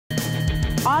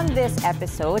On this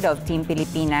episode of Team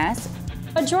Pilipinas,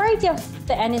 majority of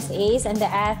the NSAs and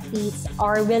the athletes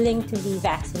are willing to be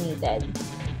vaccinated.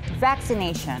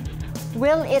 Vaccination.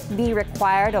 Will it be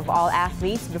required of all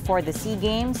athletes before the SEA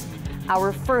Games?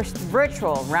 Our first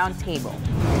virtual roundtable.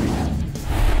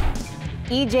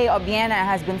 EJ Obiena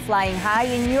has been flying high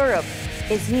in Europe.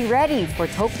 Is he ready for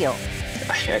Tokyo?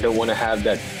 I don't want to have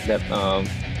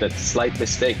that slight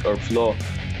mistake or flaw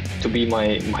to be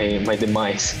my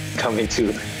demise coming to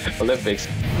Olympics.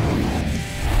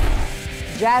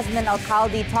 Jasmine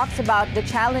Alkhaldi talks about the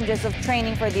challenges of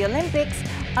training for the Olympics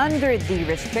under the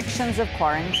restrictions of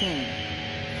quarantine.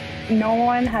 No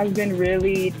one has been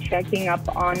really checking up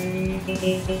on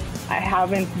me. I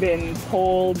haven't been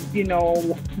told,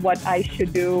 what I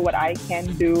should do, what I can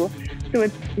do. So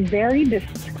it's very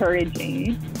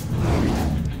discouraging.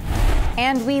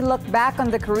 And we look back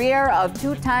on the career of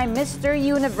two-time Mr.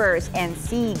 Universe and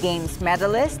SEA Games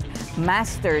medalist,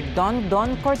 Master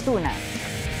Dondon Cortuna.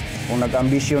 Kung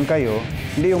nag-ambisyon kayo,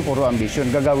 hindi yung puro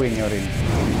ambisyon, gagawin nyo rin.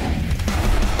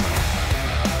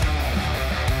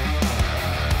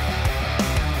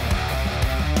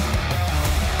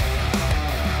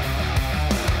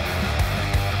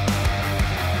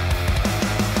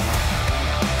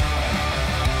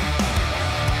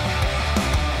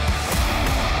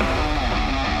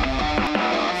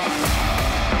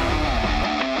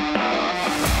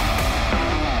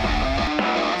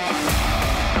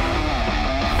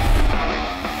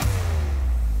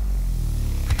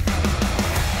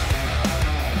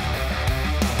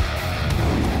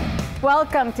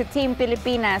 Welcome to Team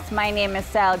Pilipinas. My name is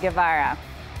Sal Guevara.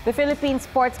 The Philippine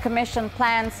Sports Commission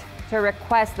plans to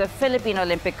request the Philippine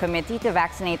Olympic Committee to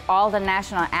vaccinate all the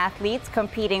national athletes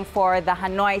competing for the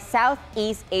Hanoi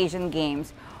Southeast Asian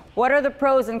Games. What are the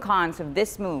pros and cons of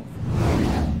this move?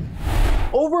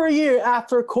 Over a year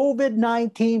after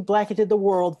COVID-19 blanketed the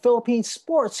world, Philippine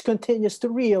sports continues to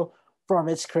reel from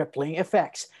its crippling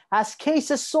effects. As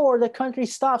cases soar, the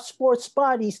country's top sports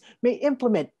bodies may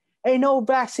implement a no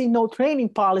vaccine, no training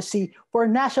policy for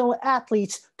national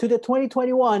athletes to the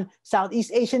 2021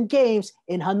 Southeast Asian Games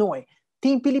in Hanoi.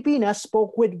 Team Pilipinas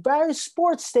spoke with various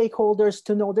sports stakeholders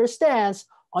to know their stance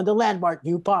on the landmark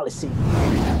new policy.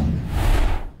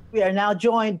 We are now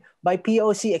joined by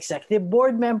POC Executive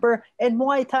Board Member and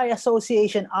Muay Thai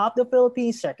Association of the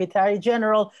Philippines Secretary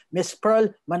General, Ms. Pearl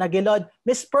Managuelod.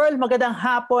 Ms. Pearl, magandang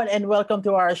hapon and welcome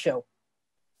to our show.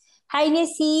 Hi,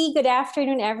 Nissy. Good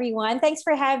afternoon, everyone. Thanks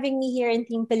for having me here in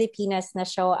Team Pilipinas na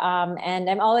show. And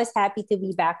I'm always happy to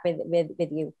be back with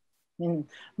you.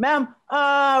 Ma'am,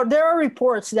 there are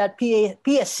reports that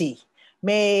PSC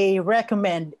may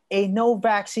recommend a no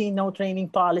vaccine, no training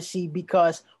policy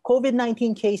because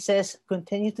COVID-19 cases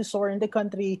continue to soar in the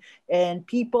country and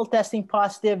people testing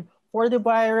positive for the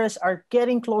virus are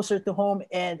getting closer to home,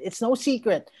 and it's no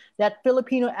secret that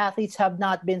Filipino athletes have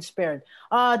not been spared.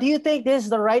 Do you think this is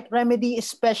the right remedy,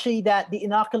 especially that the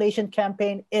inoculation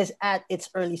campaign is at its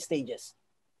early stages?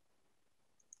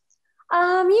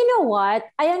 You know what?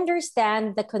 I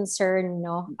understand the concern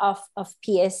of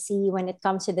PSC when it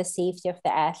comes to the safety of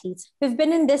the athletes. We've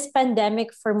been in this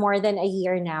pandemic for more than a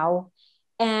year now,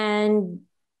 and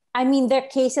their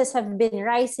cases have been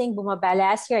rising, bumaba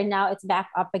last year, and now it's back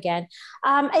up again.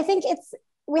 I think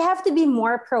we have to be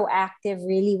more proactive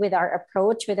really with our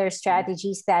approach, with our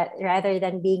strategies that rather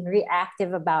than being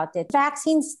reactive about it.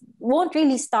 Vaccines won't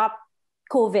really stop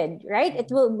COVID, right?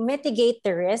 It will mitigate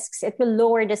the risks. It will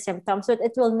lower the symptoms, but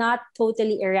it will not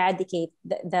totally eradicate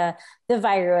the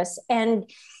virus. And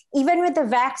even with the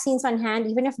vaccines on hand,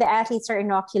 even if the athletes are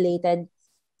inoculated,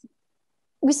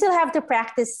 we still have to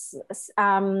practice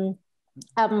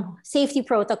safety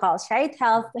protocols, right?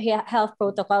 Health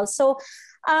protocols. So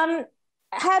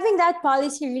having that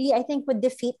policy really, I think, would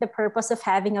defeat the purpose of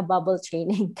having a bubble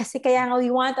training. Kasi kaya nga we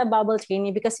want a bubble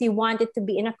training because we want it to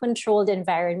be in a controlled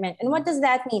environment. And what does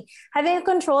that mean? Having a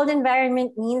controlled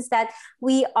environment means that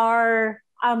we are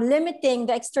limiting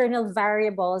the external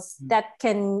variables that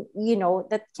can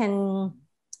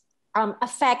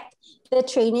affect the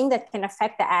training, that can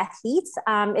affect the athletes.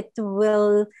 It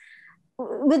will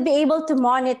be able to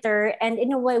monitor and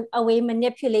in a way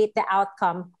manipulate the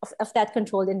outcome of that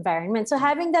controlled environment. So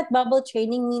having that bubble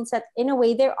training means that in a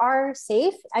way they are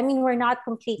safe. We're not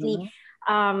completely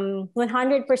 100%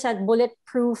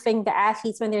 bulletproofing the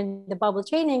athletes when they're in the bubble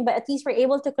training, but at least we're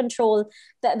able to control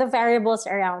the variables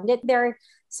around it. There are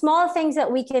small things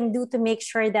that we can do to make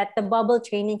sure that the bubble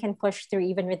training can push through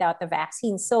even without the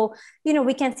vaccine. So,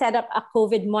 we can set up a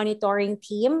COVID monitoring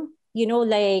team,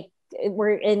 like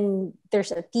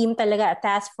there's a team talaga, a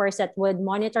task force that would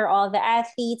monitor all the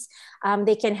athletes.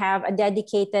 They can have a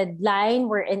dedicated line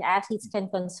wherein athletes can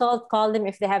consult, call them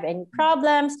if they have any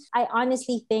problems. I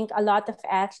honestly think a lot of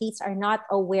athletes are not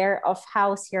aware of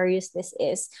how serious this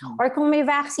is. Or kung may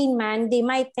vaccine man, they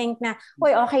might think na,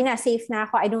 oy, okay na, safe na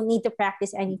ako, I don't need to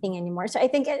practice anything anymore. So I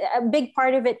think a big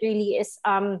part of it really is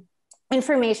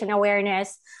information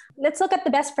awareness. Let's look at the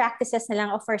best practices na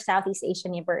lang of our Southeast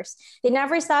Asian neighbors. They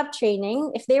never stopped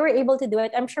training. If they were able to do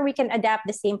it, I'm sure we can adapt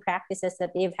the same practices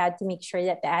that they've had to make sure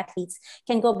that the athletes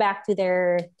can go back to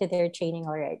their training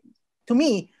already. To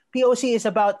me, POC is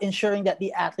about ensuring that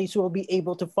the athletes will be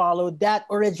able to follow that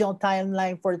original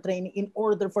timeline for training in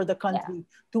order for the country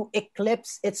to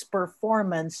eclipse its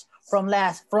performance from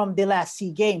the last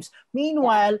SEA Games.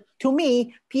 Meanwhile, to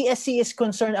me, PSC is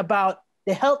concerned about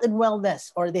the health and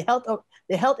wellness, or the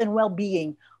health and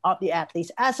well-being of the athletes.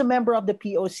 As a member of the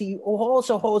POC who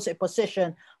also holds a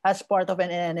position as part of an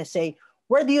NSA,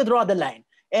 where do you draw the line?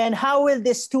 And how will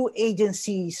these two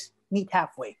agencies meet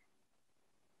halfway?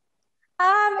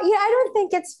 I don't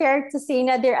think it's fair to say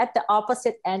that they're at the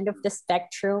opposite end of the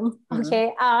spectrum.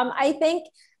 Okay. I think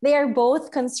they are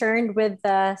both concerned with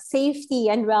the safety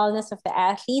and wellness of the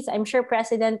athletes. I'm sure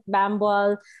President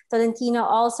Bambol Tolentino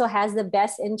also has the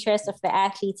best interest of the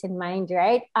athletes in mind,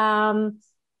 right? But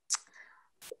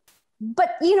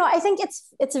I think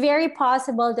it's very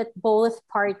possible that both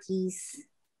parties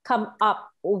come up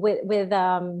with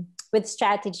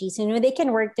strategies. They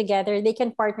can work together, they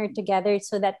can partner together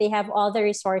so that they have all the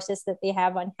resources that they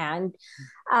have on hand.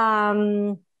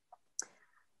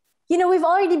 We've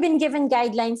already been given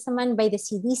guidelines naman by the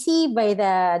CDC, by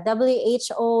the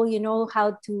WHO,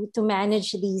 how to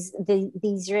manage these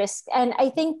risks. And I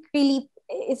think really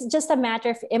it's just a matter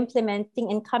of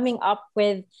implementing and coming up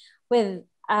with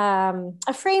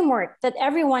a framework that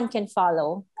everyone can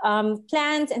follow,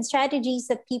 plans and strategies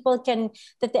that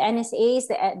that the NSAs,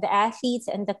 the athletes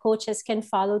and the coaches can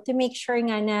follow to make sure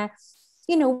nga na,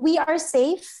 we are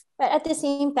safe, but at the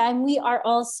same time, we are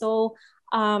also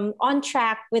on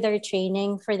track with our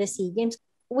training for the SEA Games.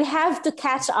 We have to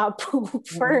catch up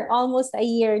for almost a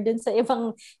year dun sa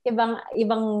ibang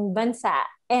bansa.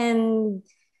 And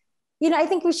I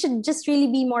think we should just really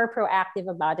be more proactive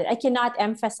about it. I cannot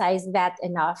emphasize that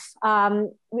enough.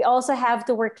 We also have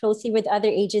to work closely with other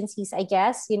agencies, I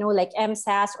guess, like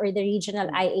MSAS or the regional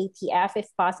IATF, if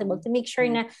possible, to make sure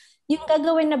na yung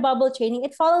gagawin na bubble training,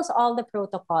 it follows all the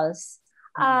protocols.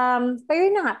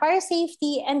 Para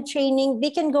safety and training, they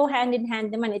can go hand in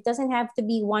hand naman. It doesn't have to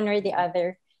be one or the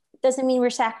other. Doesn't mean we're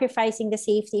sacrificing the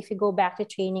safety if you go back to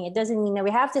training. It doesn't mean that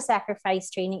we have to sacrifice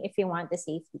training if you want the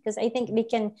safety, because I think they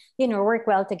can, work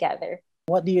well together.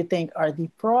 What do you think are the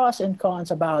pros and cons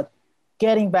about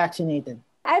getting vaccinated?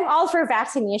 I'm all for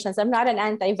vaccinations. I'm not an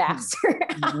anti-vaxxer.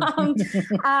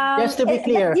 Just to be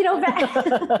clear.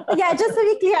 Just to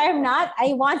be clear, I'm not.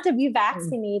 I want to be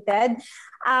vaccinated.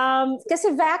 Because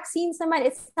vaccines,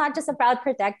 it's not just about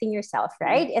protecting yourself,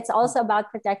 right? It's also about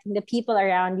protecting the people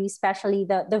around you, especially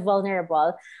the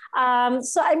vulnerable.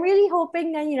 So I'm really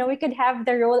hoping that, we could have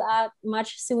the rollout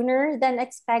much sooner than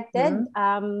expected.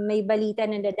 May balita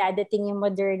na dadating yung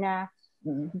Moderna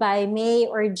by May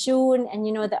or June, and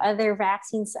the other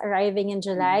vaccines arriving in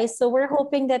July. So we're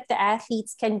hoping that the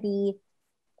athletes can be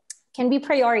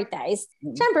prioritized.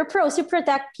 Remember, pros, you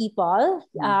protect people.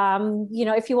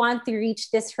 If you want to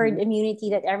reach this herd immunity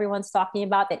that everyone's talking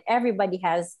about, that everybody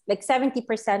has, like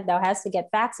 70% now has to get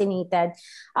vaccinated,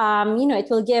 it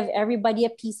will give everybody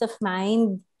a peace of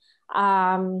mind.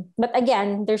 But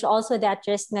again, there's also that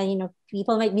risk that,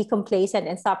 people might be complacent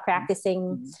and stop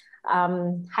practicing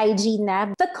hygiene.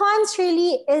 The cons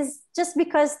really is just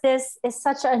because this is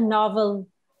such a novel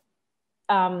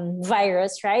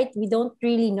virus, right? We don't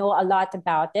really know a lot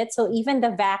about it. So even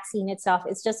the vaccine itself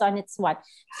is just on its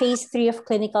phase 3 of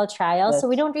clinical trials. Yes. So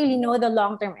we don't really know the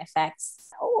long-term effects.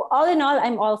 So all in all,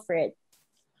 I'm all for it.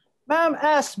 Ma'am,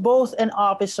 as both an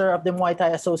officer of the Muay Thai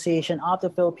Association of the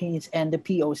Philippines and the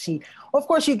POC, of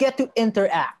course, you get to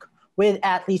interact with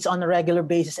athletes on a regular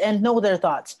basis and know their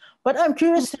thoughts. But I'm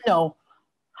curious to know,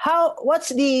 what's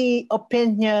the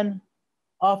opinion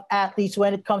of athletes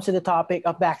when it comes to the topic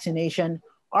of vaccination?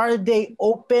 Are they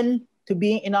open to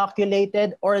being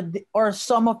inoculated, or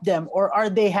some of them, or are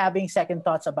they having second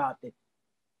thoughts about it?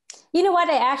 You know what?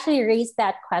 I actually raised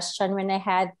that question when I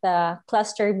had the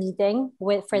cluster meeting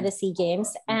for the SEA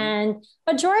Games, and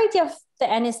majority of the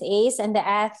NSAs and the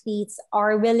athletes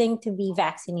are willing to be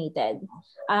vaccinated.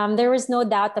 There was no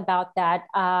doubt about that.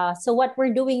 So what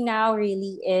we're doing now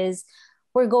really is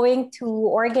we're going to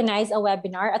organize a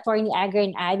webinar, Attorney Agra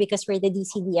and I, because we're the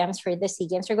DCDMs for the SEA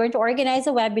Games. We're going to organize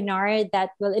a webinar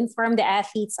that will inform the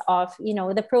athletes of,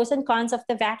 the pros and cons of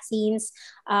the vaccines,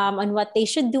 on what they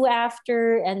should do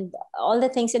after, and all the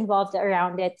things involved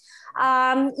around it.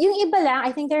 Yung iba lang,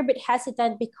 I think they're a bit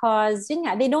hesitant because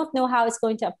they don't know how it's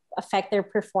going to affect their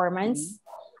performance,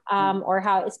 or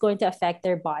how it's going to affect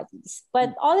their bodies.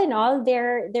 But all in all,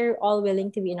 they're all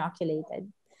willing to be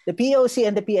inoculated. The POC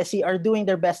and the PSC are doing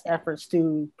their best efforts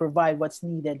to provide what's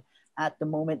needed at the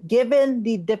moment, given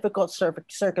the difficult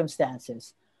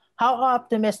circumstances. How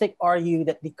optimistic are you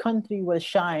that the country will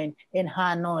shine in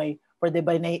Hanoi for the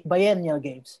biennial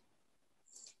games?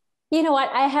 You know what?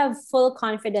 I have full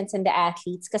confidence in the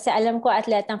athletes kasi alam ko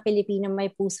atletang Pilipino may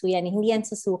puso yan. Hindi yan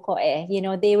susuko eh.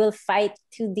 They will fight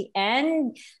to the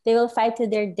end. They will fight to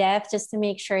their death just to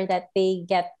make sure that they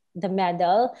get the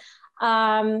medal.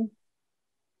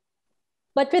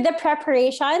 But with the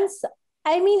preparations,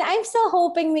 I'm still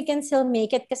hoping we can still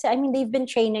make it because, they've been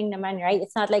training naman, right?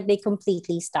 It's not like they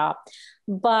completely stopped.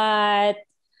 But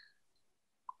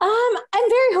I'm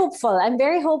very hopeful. I'm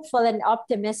very hopeful and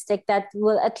optimistic that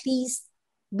we'll at least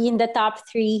be in the top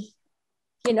 3,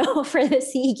 for the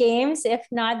SEA Games, if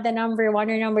not the number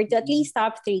 1 or number 2, at least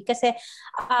top 3. Because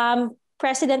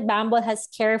President Bamble has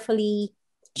carefully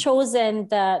chosen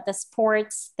the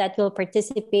sports that will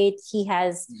participate. He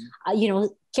has,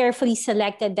 carefully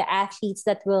selected the athletes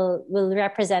that will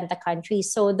represent the country.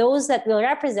 So those that will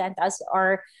represent us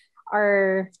are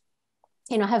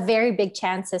have very big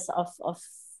chances of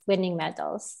winning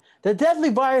medals. The deadly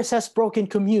virus has broken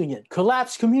communion,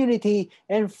 collapsed community,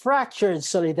 and fractured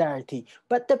solidarity.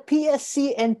 But the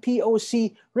PSC and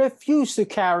POC refuse to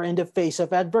cower in the face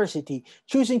of adversity,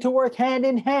 choosing to work hand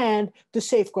in hand to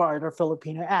safeguard our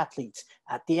Filipino athletes.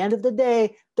 At the end of the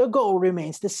day, the goal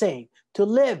remains the same: to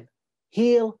live,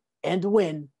 heal, and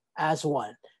win as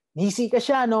one. Nisi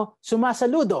Casiano,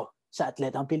 sumasaludo sa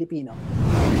atletang Pilipino.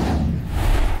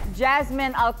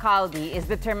 Jasmine Alkhaldi is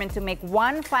determined to make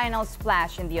one final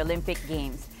splash in the Olympic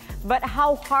Games. But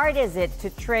how hard is it to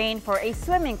train for a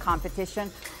swimming competition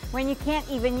when you can't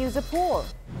even use a pool?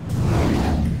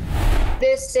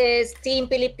 This is Team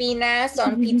Pilipinas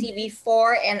on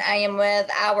PTV4, and I am with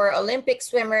our Olympic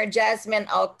swimmer, Jasmine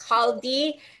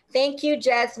Alkhaldi. Thank you,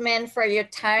 Jasmine, for your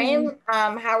time.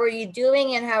 How are you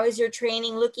doing, and how is your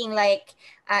training looking like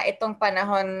itong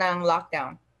panahon ng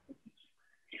lockdown?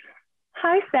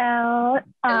 Hi, Sal.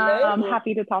 I'm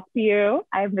happy to talk to you.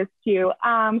 I've missed you.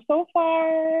 So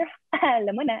far,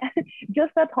 alam mo na,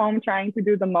 just at home trying to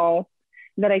do the most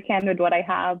that I can with what I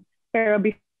have. Pero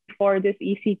before this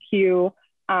ECQ,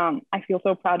 I feel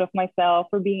so proud of myself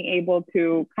for being able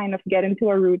to kind of get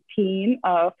into a routine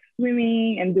of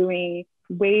swimming and doing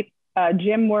weight,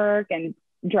 gym work and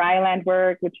dry land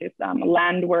work, which is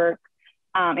land work.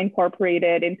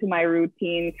 Incorporated into my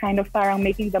routine, kind of parang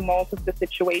making the most of the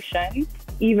situation.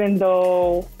 Even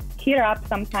though hirap,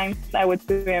 sometimes I would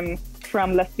swim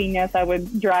from Las Piñas, I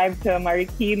would drive to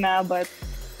Marikina, but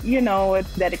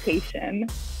it's dedication.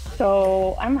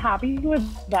 So I'm happy with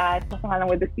that.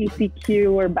 With the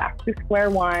CCQ, we're back to square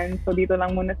one. So dito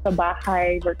lang muna sa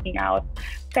bahay, working out.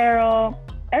 Pero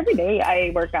every day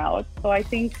I work out. So I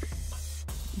think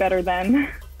better than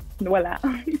wala.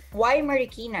 Why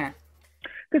Marikina?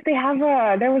 Because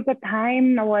there was a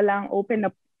time na walang open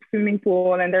a swimming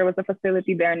pool, and there was a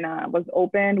facility there na was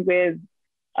open with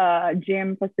a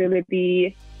gym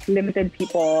facility, limited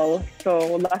people.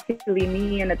 So luckily,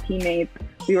 me and a teammate,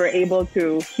 we were able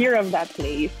to hear of that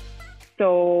place.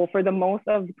 So for the most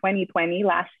of 2020,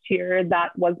 last year,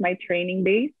 that was my training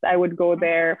base. I would go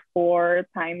there 4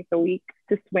 times a week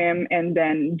to swim and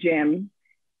then gym.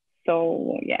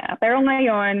 So yeah, pero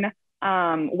ngayon,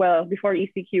 before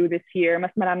ECQ this year,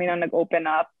 mas marami nang nag-open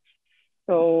up.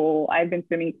 So I've been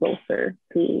swimming closer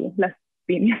to Las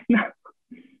Piñas now.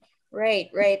 Right.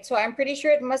 So I'm pretty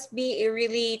sure it must be a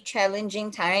really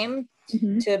challenging time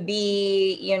to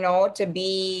be, to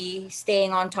be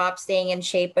staying on top, staying in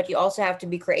shape, but you also have to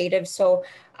be creative. So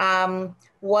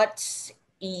what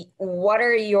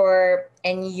are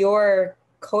your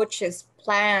coach's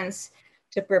plans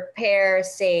to prepare,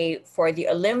 say, for the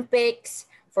Olympics,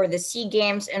 for the SEA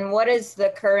Games, and what is the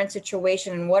current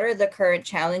situation and what are the current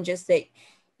challenges that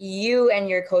you and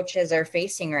your coaches are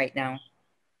facing right now?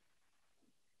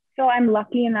 So I'm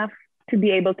lucky enough to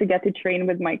be able to get to train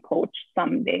with my coach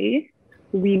someday.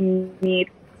 We meet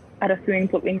at a swimming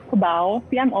pool in Cubao.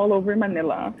 See, I'm all over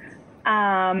Manila.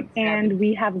 And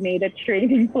we have made a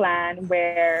training plan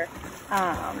where,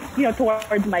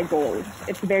 towards my goals.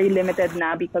 It's very limited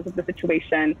now because of the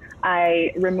situation.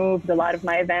 I removed a lot of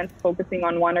my events, focusing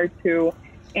on 1 or 2.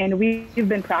 and we've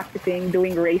been practicing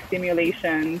doing race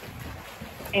simulations,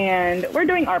 and we're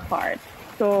doing our part.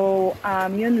 So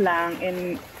yun lang.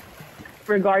 In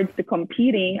regards to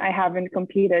competing, I haven't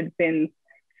competed since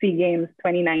SEA Games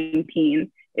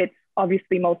 2019. It's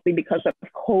obviously mostly because of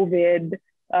COVID,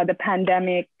 the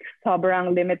pandemic,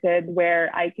 sobrang limited where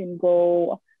I can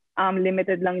go.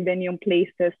 Limited lang din yung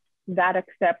places that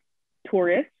accept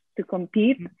tourists to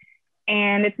compete.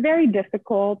 And it's very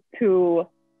difficult to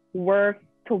work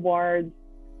towards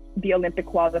the Olympic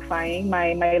qualifying.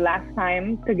 My last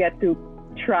time to get to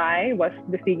try was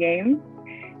the SEA Games.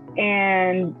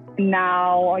 And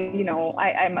now,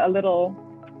 I'm a little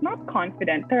not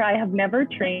confident. I have never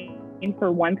trained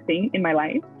for one thing in my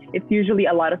life. It's usually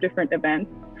a lot of different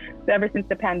events. So ever since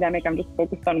the pandemic, I'm just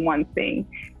focused on one thing.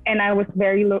 And I was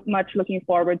very much looking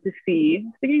forward to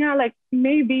thinking out like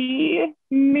maybe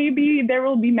there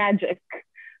will be magic.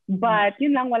 But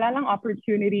yun lang, wala lang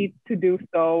opportunity to do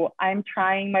so. I'm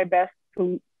trying my best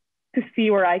to see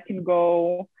where I can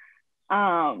go.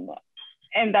 And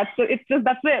that's it.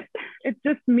 It's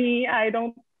just me. I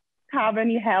don't have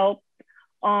any help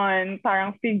on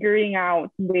parang figuring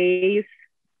out ways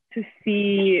to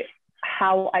see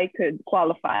how I could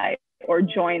qualify or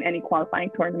join any qualifying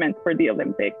tournament for the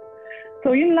Olympics.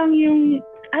 So yun lang yung,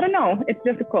 I don't know, it's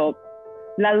difficult.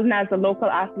 Lalo na as a local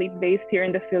athlete based here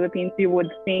in the Philippines, you would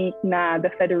think na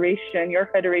your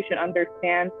federation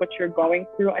understands what you're going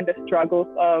through and the struggles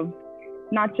of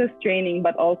not just training,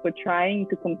 but also trying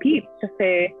to compete.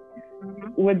 Kasi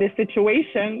with this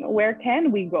situation, where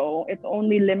can we go? It's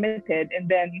only limited. And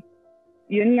then,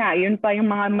 yun pa yung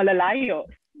mga malalayo.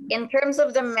 In terms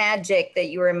of the magic that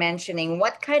you were mentioning,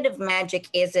 what kind of magic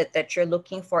is it that you're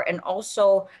looking for? And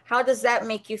also, how does that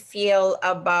make you feel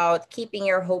about keeping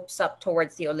your hopes up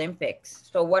towards the Olympics?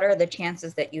 So what are the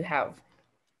chances that you have?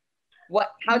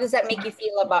 How does that make you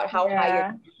feel about how high your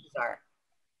chances are?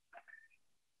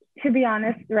 To be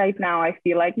honest, right now, I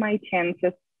feel like my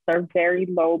chances are very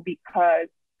low because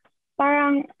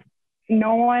parang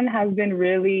no one has been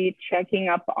really checking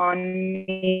up on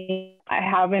me. I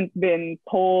haven't been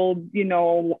told,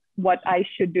 what I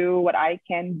should do, what I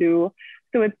can do.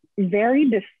 So it's very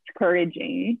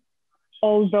discouraging.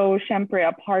 Although, syempre,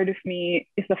 a part of me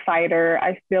is a fighter,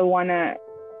 I still want to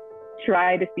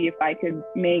try to see if I could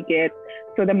make it.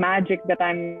 So the magic that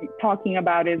I'm talking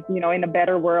about is, in a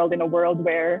better world, in a world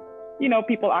where,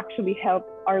 people actually help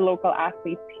our local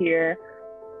athletes here.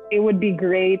 It would be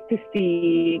great to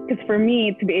see, because for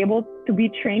me, to be able to be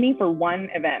training for one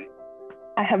event,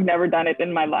 I have never done it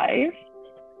in my life.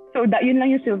 So that yun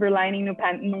lang yung silver lining ng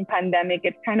pandemic.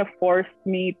 It kind of forced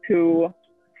me to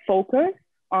focus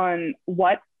on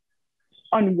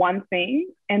one thing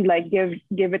and like give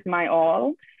it my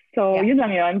all. So yun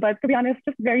lang yun. But to be honest,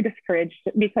 just very discouraged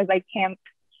because I can't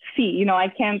see, I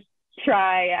can't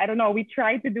try. I don't know. We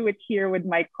tried to do it here with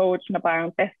my coach na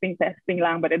parang testing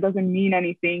lang, but it doesn't mean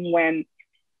anything when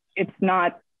it's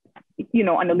not,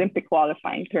 an Olympic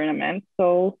qualifying tournament.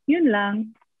 So yun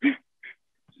lang.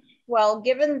 Well,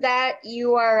 given that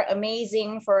you are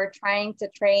amazing for trying to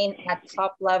train at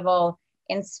top level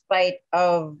in spite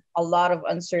of a lot of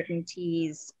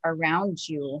uncertainties around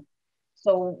you.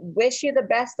 So wish you the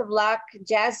best of luck,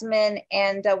 Jasmine,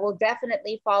 and we'll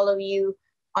definitely follow you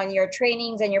on your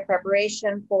trainings and your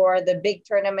preparation for the big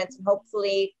tournaments. And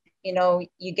hopefully,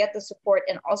 you get the support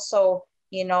and also,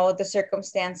 the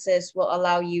circumstances will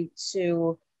allow you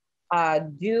to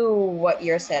do what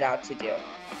you're set out to do.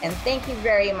 And thank you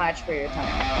very much for your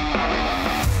time.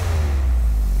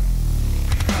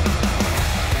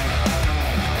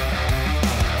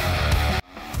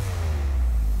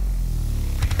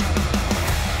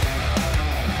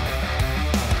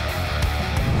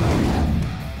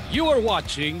 You are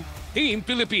watching Team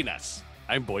Pilipinas.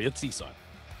 I'm Boyet Sison.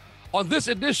 On this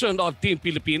edition of Team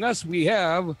Pilipinas, we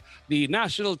have the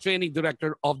National Training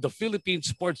Director of the Philippine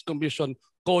Sports Commission,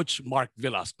 Coach Marc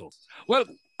Velasco. Well,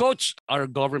 Coach, our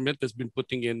government has been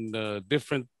putting in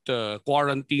different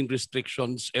quarantine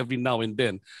restrictions every now and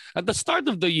then. At the start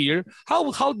of the year,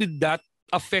 how did that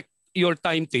affect your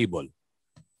timetable?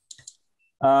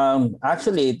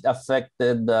 Actually, it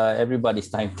affected everybody's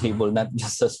timetable, not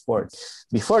just the sport.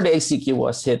 Before the ACQ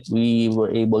was hit, we were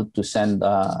able to send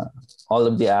all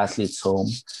of the athletes home.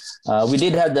 We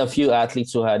did have a few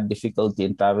athletes who had difficulty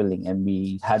in traveling, and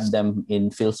we had them in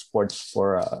field sports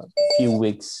for a few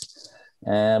weeks.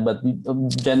 But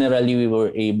generally, we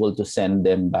were able to send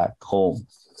them back home.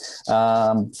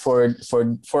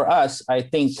 For us, I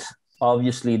think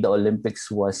obviously the Olympics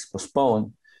was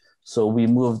postponed, so we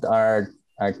moved our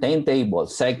timetable.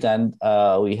 Second,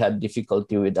 we had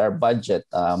difficulty with our budget.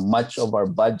 Much of our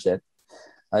budget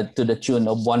to the tune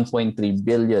of 1.3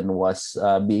 billion was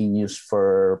being used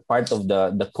for part of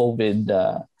the COVID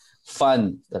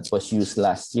fund that was used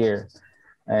last year.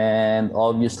 And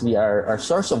obviously our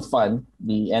source of fund,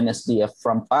 the NSDF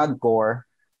from PAGCOR,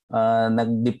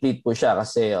 nag-deplete po siya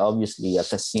kasi obviously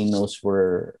casinos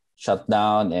were shut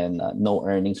down and no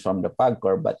earnings from the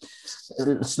PAGCOR. But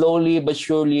slowly but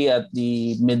surely at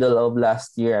the middle of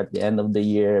last year, at the end of the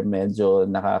year, medyo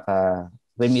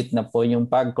nakaka-remit na po yung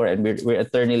PAGCOR, and we're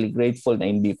eternally grateful na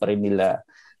hindi pa rin nila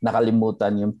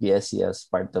nakalimutan yung PSC as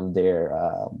part of their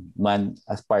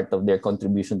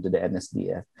contribution to the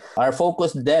NSDF. Our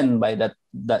focus then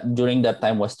during that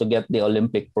time was to get the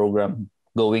Olympic program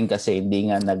going kasi hindi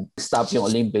nga nag-stop yung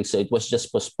Olympics, so it was just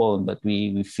postponed, but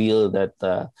we feel that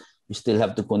we still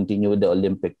have to continue with the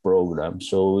Olympic program.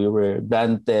 So we were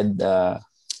granted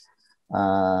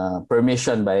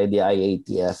permission by the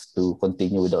IATF to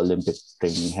continue with the Olympic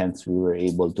training. Hence, we were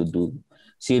able to do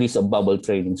series of bubble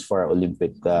trainings for our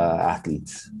Olympic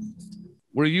athletes.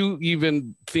 Were you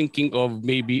even thinking of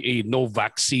maybe a no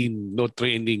vaccine, no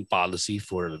training policy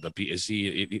for the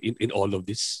PSC in all of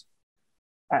this?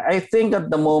 I think at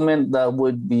the moment that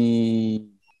would be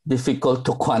difficult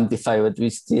to quantify, but we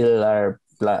still are,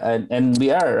 and we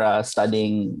are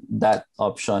studying that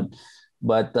option.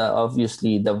 But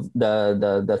obviously,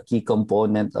 the key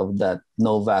component of that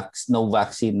no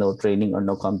vaccine, no training, or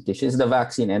no competition is the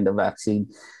vaccine, and the vaccine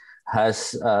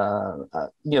has,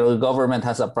 the government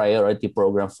has a priority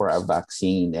program for our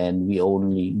vaccine, and we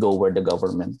only go where the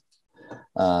government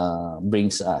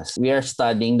brings us. We are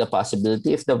studying the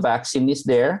possibility if the vaccine is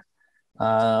there,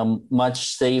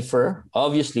 much safer.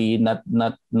 Obviously, not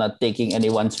taking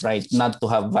anyone's right not to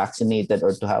have vaccinated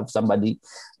or to have somebody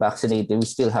vaccinated. We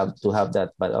still have to have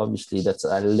that, but obviously that's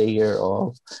a layer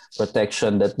of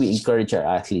protection that we encourage our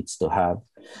athletes to have.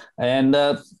 And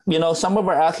some of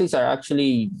our athletes are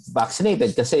actually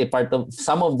vaccinated kasi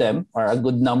some of them, or a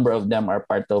good number of them, are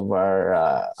part of our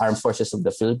armed forces of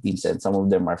the Philippines, and some of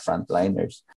them are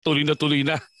frontliners. Tuloy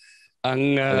na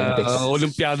ang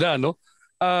Olympiada, no?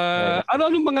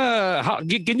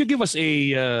 Can you give us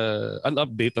an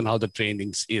update on how the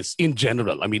trainings is in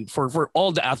general? I mean, for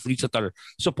all the athletes that are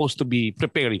supposed to be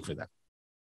preparing for that.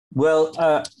 Well,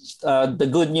 the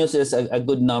good news is a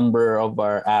good number of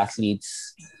our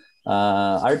athletes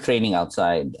are training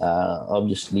outside.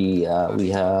 Obviously, we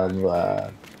have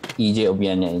EJ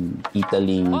Obiena in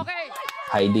Italy. Okay.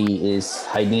 Heidi,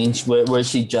 where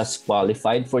she just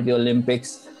qualified for the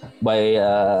Olympics by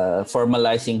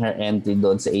formalizing her entry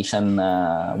doon sa Asian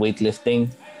weightlifting.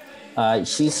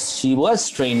 She was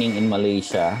training in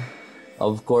Malaysia.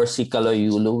 Of course, si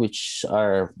Kaloyulu, which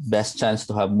our best chance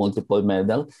to have multiple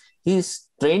medal. He's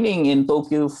training in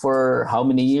Tokyo for how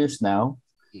many years now?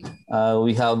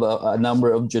 We have a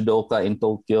number of judoka in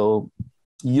Tokyo.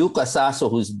 Yuka Saso,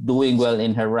 who's doing well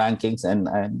in her rankings,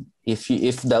 and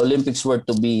if the Olympics were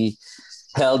to be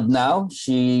held now,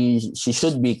 she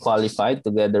should be qualified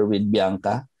together with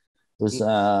Bianca, who's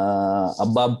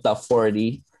above top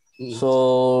 40.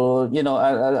 So,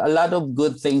 a lot of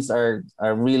good things are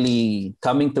really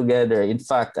coming together. In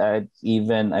fact, I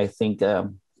think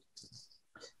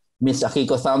Miss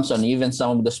Akiko Thompson, even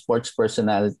some of the sports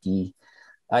personality,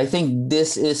 I think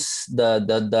this is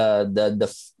the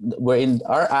wherein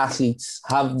our athletes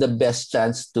have the best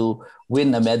chance to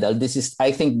win a medal. This is,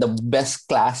 I think, the best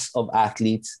class of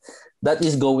athletes that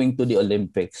is going to the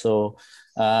Olympics. So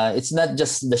it's not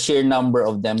just the sheer number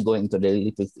of them going to the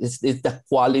Olympics. It's the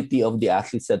quality of the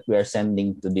athletes that we are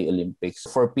sending to the Olympics.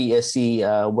 For PSC,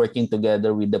 working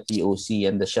together with the POC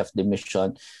and the chef de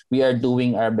mission, we are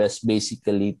doing our best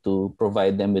basically to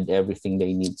provide them with everything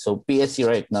they need. So PSC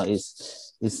right now is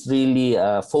really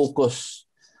focused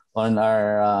on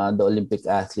the Olympic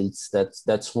athletes.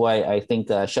 That's why I think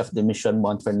Chef de Mission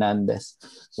Mon Fernandez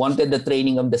wanted the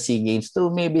training of the SEA Games to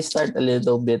maybe start a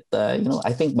little bit,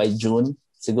 I think by June.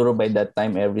 Siguro by that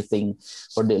time, everything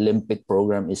for the Olympic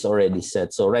program is already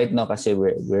set. So right now, kasi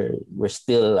we're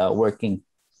still working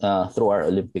through our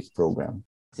Olympic program.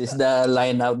 This is the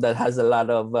lineup that has a lot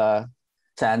of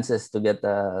chances to get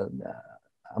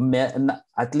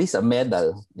at least a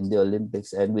medal in the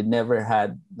Olympics, and we never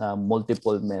had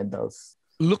multiple medals.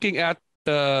 Looking at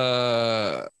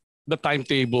the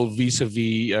timetable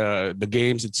vis-a-vis the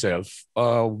games itself,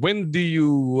 when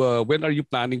are you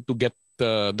planning to get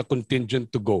the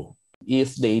contingent to go?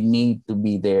 If they need to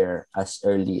be there as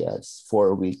early as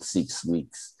 4 weeks, 6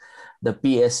 weeks, the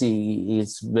PSC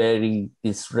is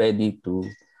ready to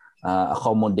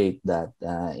accommodate that.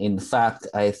 In fact,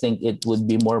 I think it would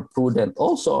be more prudent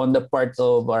also on the part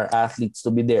of our athletes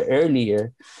to be there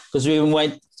earlier, because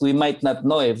we might not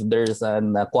know if there's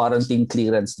an quarantine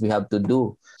clearance we have to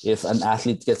do. If an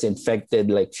athlete gets infected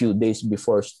like few days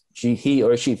before he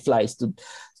or she flies to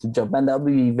Japan, that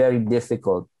would be very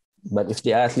difficult. But if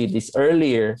the athlete is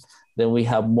earlier, then we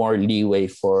have more leeway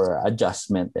for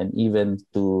adjustment and even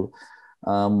to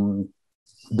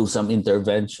do some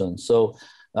intervention. So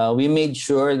we made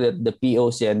sure that the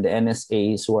POC and the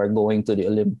NSAs who are going to the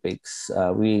Olympics,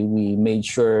 we made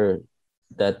sure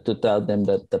that to tell them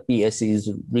that the PSC is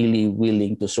really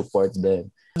willing to support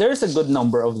them. There's a good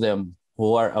number of them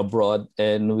who are abroad,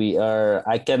 and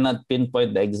I cannot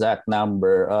pinpoint the exact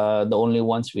number. The only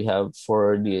ones we have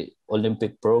for the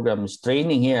Olympic program is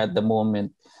training here at the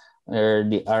moment are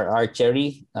our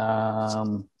archery.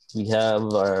 We have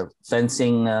our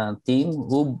fencing team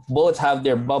who both have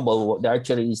their bubble. The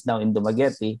archery is now in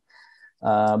Dumaguete,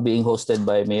 being hosted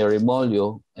by Mayor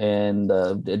Remolio, and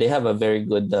they have a very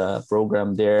good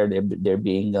program there. They're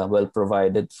being well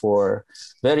provided for,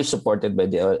 very supported by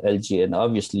the LG, and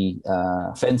obviously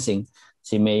fencing.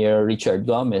 Si Mayor Richard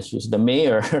Gomez, who's the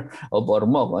mayor of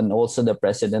Ormoc and also the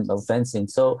president of fencing.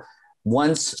 So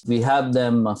once we have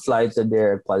them fly to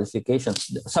their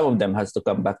qualifications, some of them has to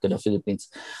come back to the Philippines.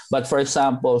 But for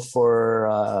example, for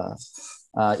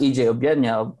EJ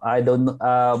Obiena,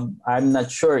 I'm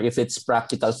not sure if it's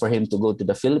practical for him to go to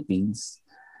the Philippines.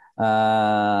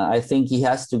 I think he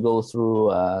has to go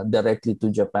through directly to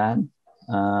Japan.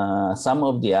 Some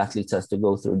of the athletes has to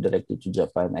go through directly to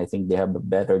Japan. I think they have a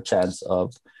better chance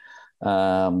of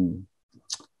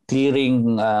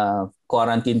clearing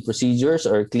quarantine procedures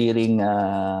or clearing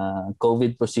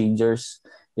COVID procedures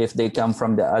if they come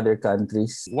from the other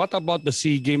countries. What about the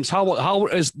SEA Games? How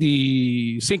is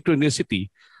the synchronicity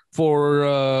for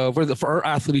our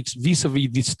athletes vis-a-vis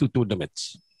these two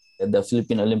tournaments? The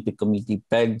Philippine Olympic Committee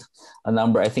pegged a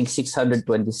number, I think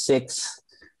 626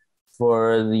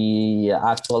 for the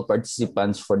actual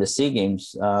participants for the SEA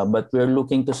Games. But we're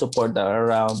looking to support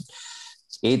around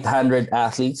 800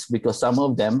 athletes because some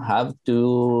of them have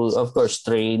to, of course,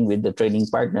 train with the training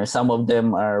partner. Some of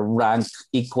them are ranked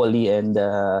equally, and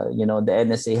the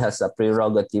NSA has a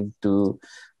prerogative to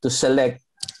select,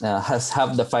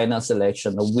 have the final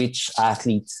selection of which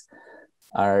athletes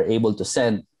are able to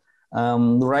send.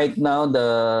 Right now,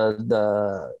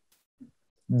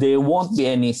 there won't be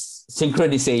any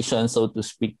synchronization, so to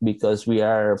speak, because we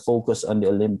are focused on the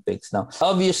Olympics now.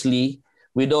 Obviously,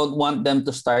 we don't want them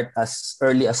to start as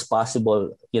early as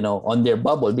possible, on their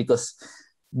bubble, because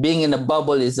being in a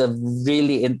bubble is a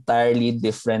really entirely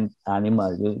different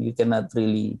animal. You cannot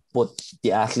really put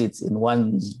the athletes in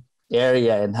one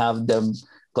area and have them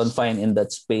confined in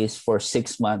that space for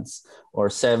 6 months or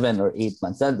 7 or 8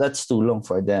 months. That's too long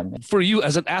for them. For you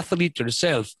as an athlete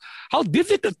yourself, how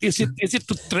difficult is it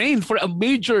to train for a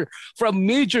major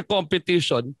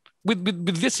competition with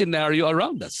this scenario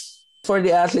around us? For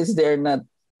the athletes, they're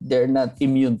not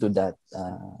immune to that.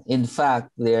 In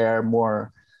fact, they are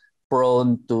more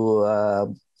prone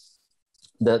to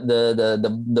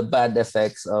the bad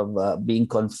effects of being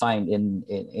confined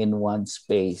in one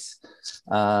space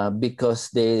because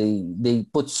they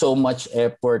put so much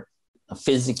effort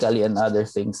physically and other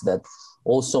things that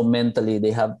also mentally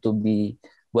they have to be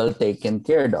well taken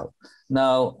care of.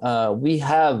 Now we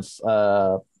have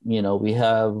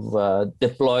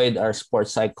deployed our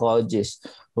sports psychologists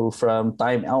who from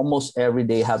time almost every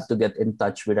day have to get in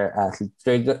touch with our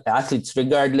athletes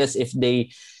regardless if they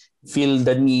feel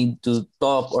the need to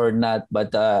talk or not.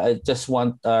 But I just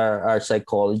want our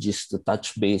psychologists to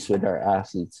touch base with our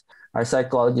athletes. Our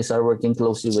psychologists are working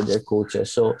closely with their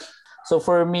coaches. So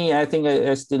for me, I think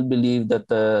I still believe that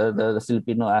the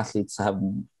Filipino athletes have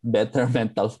better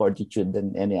mental fortitude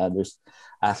than any other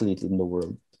athlete in the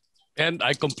world. And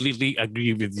I completely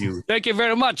agree with you. Thank you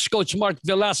very much, Coach Marc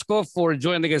Velasco, for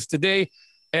joining us today.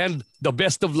 And the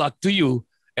best of luck to you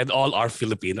and all our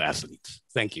Filipino athletes.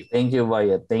 Thank you. Thank you,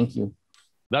 Wyatt. Thank you.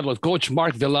 That was Coach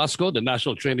Marc Velasco, the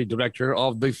National Training Director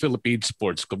of the Philippine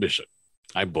Sports Commission.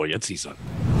 I'm Boyet Sison.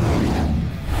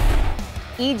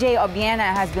 EJ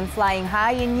Obiena has been flying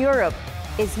high in Europe.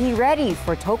 Is he ready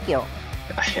for Tokyo?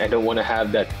 I don't want to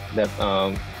have that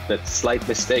slight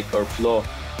mistake or flaw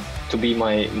to be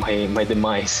my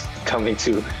demise coming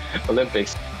to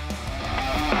Olympics.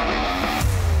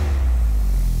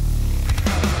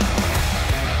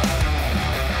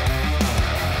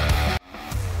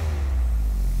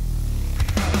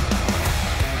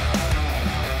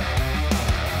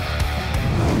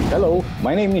 Hello, my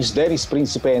My name is Dennis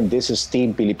Principe and this is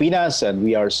Team Pilipinas, and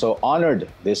we are so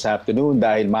honored this afternoon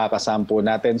dahil makakasampo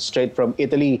natin straight from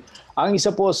Italy ang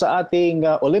isa po sa ating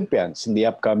Olympians in the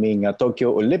upcoming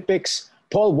Tokyo Olympics,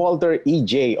 Paul Walter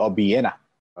E.J. Obiena.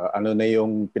 Ano na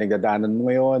yung pinagdadaanan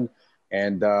mo ngayon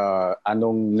and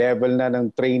anong level na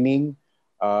ng training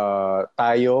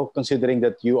tayo considering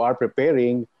that you are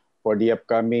preparing for the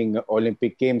upcoming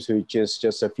Olympic Games, which is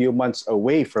just a few months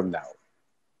away from now?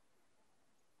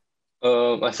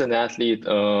 As an athlete,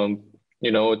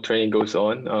 training goes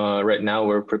on. Right now,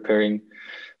 we're preparing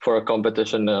for a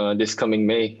competition this coming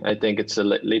May. I think it's the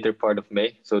later part of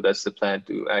May. So that's the plan,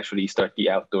 to actually start the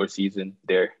outdoor season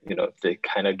there, to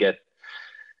kind of get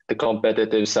the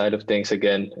competitive side of things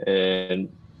again. And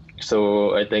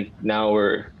so I think now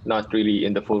we're not really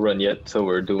in the full run yet. So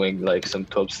we're doing like some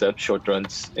 12-step short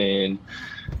runs and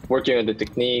working on the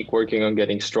technique, working on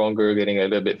getting stronger, getting a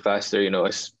little bit faster,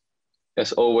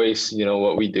 as always,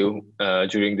 what we do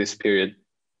during this period.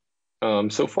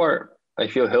 So far, I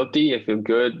feel healthy. I feel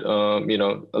good. A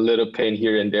little pain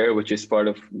here and there, which is part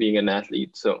of being an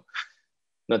athlete. So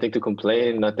nothing to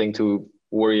complain, nothing to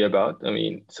worry about. I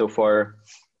mean, so far,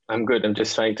 I'm good. I'm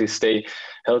just trying to stay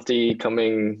healthy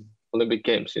coming Olympic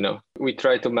Games. We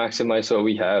try to maximize what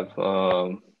we have.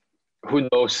 Who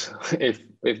knows if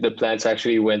the plans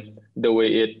actually went the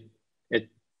way it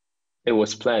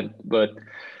was planned, but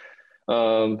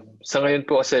sa ngayon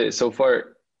po kasi so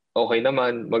far okay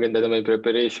naman, maganda naman yung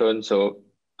preparation. So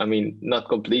I mean, not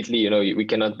completely, we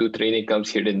cannot do training camps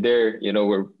here and there.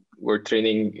 We're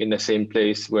training in the same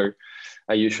place where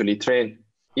I usually train.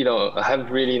 I have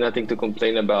really nothing to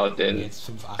complain about, and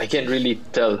I can't really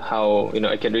tell how,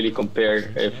 I can really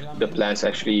compare if the plans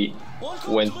actually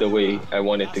went the way I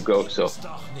wanted to go. So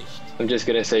I'm just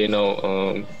gonna say,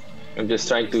 I'm just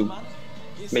trying to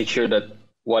make sure that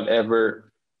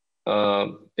whatever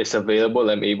is available,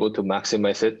 I'm able to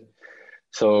maximize it.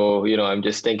 So, I'm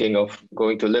just thinking of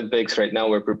going to Olympics. Right now,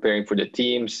 we're preparing for the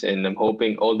teams, and I'm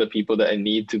hoping all the people that I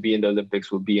need to be in the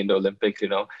Olympics will be in the Olympics.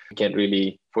 I can't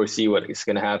really foresee what is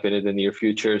going to happen in the near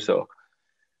future. So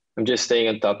I'm just staying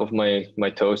on top of my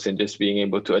toes and just being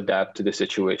able to adapt to the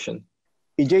situation.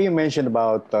 EJ, you mentioned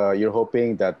about you're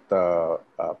hoping that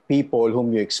people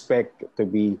whom you expect to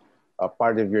be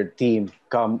part of your team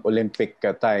come Olympic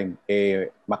time,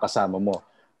 makasama mo.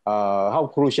 How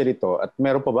crucial ito? At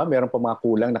meron pa mga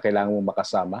kulang na kailangan mo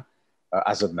makasama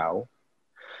as of now?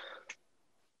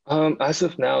 As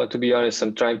of now, to be honest,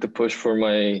 I'm trying to push for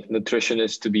my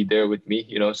nutritionist to be there with me,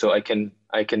 so I can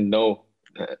know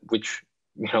which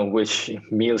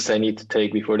meals I need to take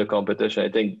before the competition.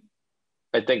 I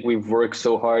think we've worked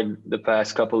so hard the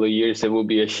past couple of years. It will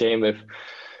be a shame if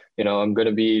I'm going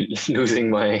to be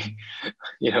losing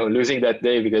losing that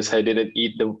day because I didn't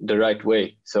eat the right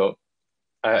way. So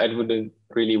I wouldn't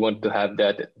really want to have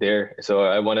that there. So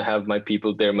I want to have my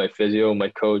people there, my physio, my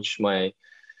coach, my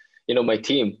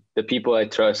team, the people I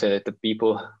trust, and the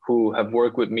people who have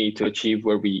worked with me to achieve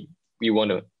where we want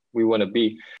to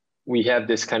be. We have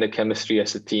this kind of chemistry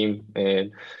as a team, and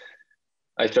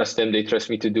I trust them. They trust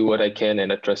me to do what I can,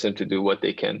 and I trust them to do what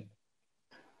they can.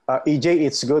 EJ,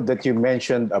 it's good that you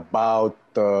mentioned about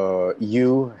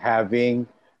you having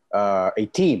a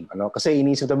team. Kasi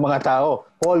inisip ng mga tao,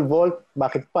 Paul Volt,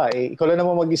 bakit pa? Ikaw lang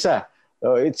naman mag-isa.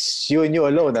 It's you and you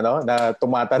alone, na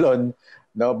tumatalon.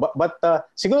 But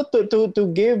siguro to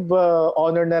give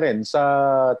honor na rin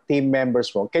sa team members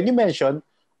mo, can you mention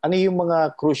ano yung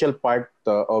mga crucial part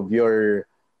of your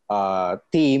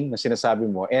team na sinasabi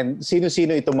mo, and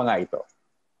sino-sino itong mga ito?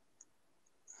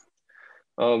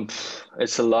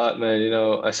 It's a lot, man.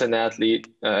 As an athlete,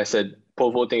 I said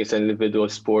pole vaulting is an individual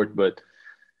sport, but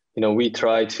we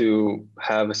try to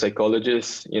have a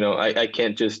psychologist. I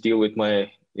can't just deal with my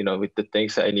with the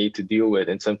things that I need to deal with,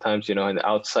 and sometimes an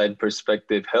outside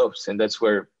perspective helps, and that's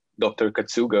where Dr.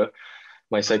 Katsuga,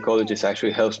 my psychologist,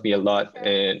 actually helps me a lot.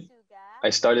 And I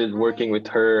started working with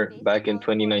her back in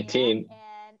 2019,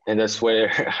 and that's where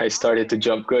I started to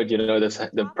jump good. That's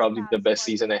probably the best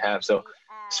season I have. So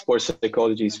sports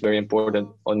psychology is very important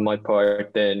on my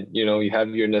part. Then you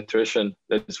have your nutrition.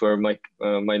 That's where my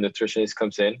nutritionist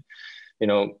comes in.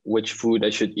 Which food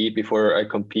I should eat before I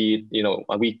compete.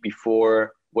 A week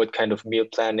before, what kind of meal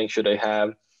planning should I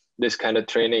have? This kind of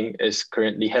training is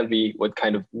currently heavy. What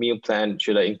kind of meal plan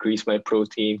should I increase my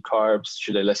protein, carbs?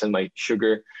 Should I lessen my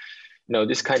sugar?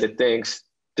 This kind of things.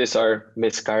 These are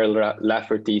Miss Carol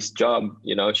Lafferty's job.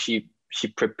 She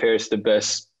prepares the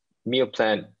best meal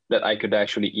plan that I could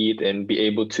actually eat and be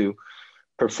able to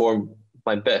perform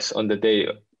my best on the day,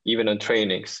 even on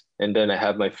trainings. And then I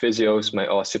have my physios, my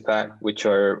osteopath, which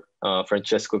are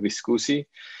Francesco Viscusi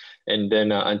and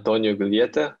then Antonio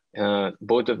Guglietta.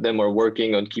 Both of them are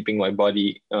working on keeping my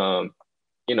body,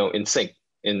 in sync,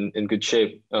 in good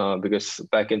shape. Because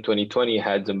back in 2020, I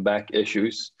had some back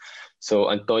issues.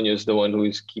 So Antonio is the one who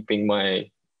is keeping my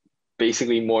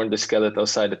basically more on the skeletal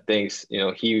side of things.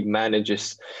 He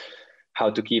manages how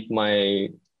to keep my,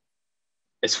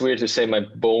 it's weird to say, my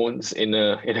bones in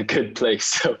a good place.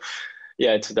 So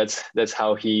yeah, that's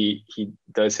how he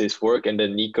does his work. And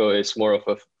then Nico is more of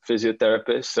a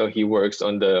physiotherapist, so he works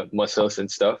on the muscles and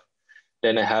stuff.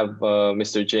 Then I have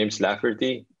Mr. James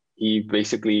Lafferty. He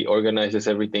basically organizes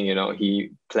everything.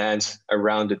 He plans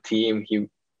around the team.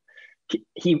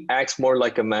 He acts more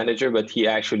like a manager, but he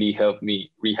actually helped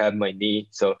me rehab my knee.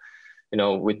 So,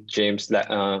 with James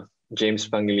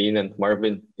Pangilin and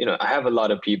Marvin, I have a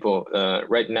lot of people.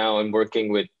 Right now I'm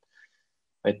working with,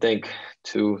 I think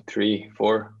 2, 3,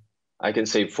 4, I can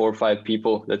say 4 or 5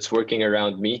 people that's working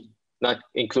around me, not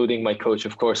including my coach.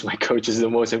 Of course, my coach is the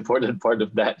most important part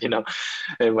of that, and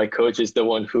my coach is the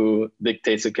one who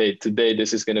dictates, okay, today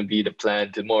this is going to be the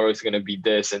plan, tomorrow is going to be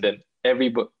this. And then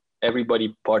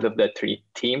everybody part of that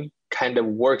team kind of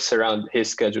works around his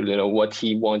schedule, what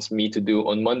he wants me to do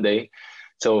on Monday.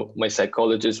 So my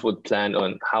psychologist would plan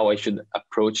on how I should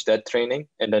approach that training.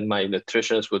 And then my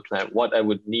nutritionist would plan what I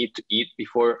would need to eat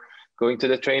before going to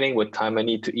the training, what time I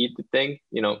need to eat the thing,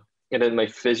 and then my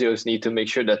physios need to make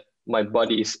sure that my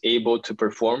body is able to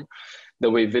perform the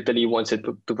way Vitaly wants it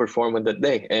to perform on that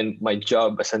day. And my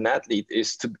job as an athlete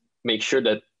is to make sure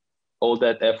that all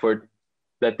that effort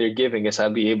that they're giving is I'll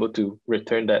be able to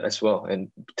return that as well and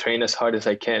train as hard as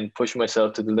I can, push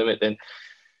myself to the limit. And,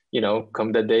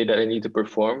 come the day that I need to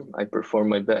perform, I perform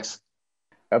my best.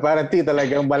 Apparently,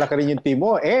 talagang malaki rin yung team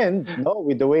mo. And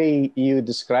with the way you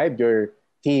described your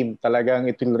team, talagang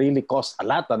it will really cost a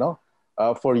lot,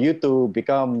 for you to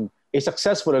become a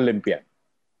successful Olympian.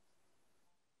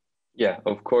 Yeah,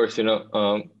 of course.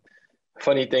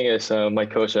 Funny thing is, my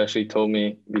coach actually told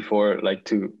me before,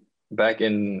 back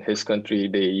in his country,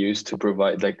 they used to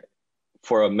provide,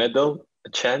 for a medal, a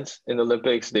chance in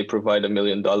Olympics, they provide $1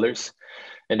 million.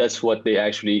 And that's what they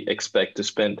actually expect to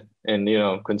spend. And,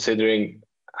 considering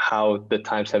how the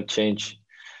times have changed,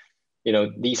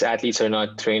 these athletes are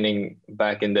not training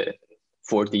back in the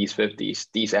 40s, 50s.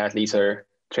 These athletes are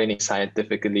training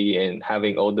scientifically, and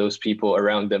having all those people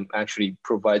around them actually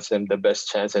provides them the best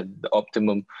chance and the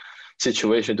optimum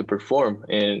situation to perform.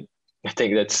 And I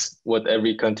think that's what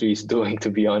every country is doing,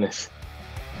 to be honest.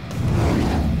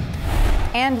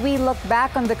 And we look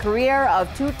back on the career of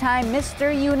two-time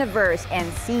Mr. Universe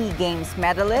and SEA Games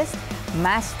medalist,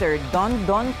 Master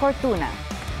Dondon Cortuna.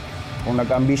 Kung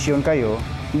nag-ambisyon kayo,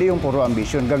 hindi yung puro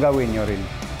ambisyon, gagawin nyo rin.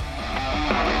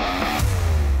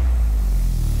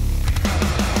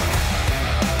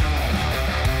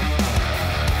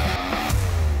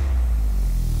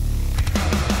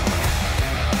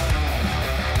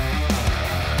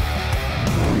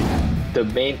 The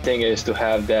main thing is to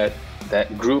have that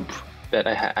group that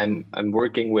I'm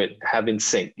working with have in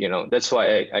sync. That's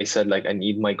why I said I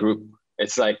need my group.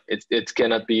 It's it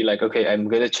cannot be okay, I'm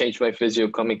gonna change my physio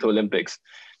coming to Olympics.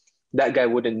 That guy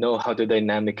wouldn't know how the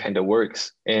dynamic kind of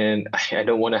works, and I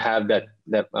don't want to have that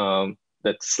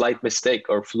slight mistake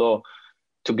or flaw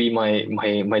to be my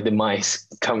demise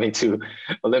coming to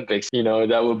Olympics.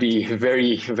 That would be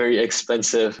very, very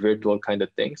expensive virtual kind of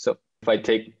thing. So if I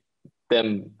take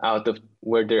them out of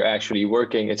where they're actually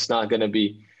working, it's not gonna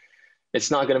be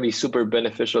super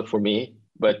beneficial for me.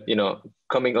 But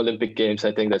coming Olympic Games,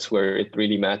 I think that's where it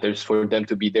really matters for them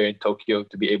to be there in Tokyo,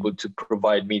 to be able to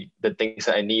provide me the things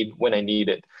that I need when I need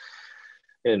it.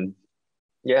 And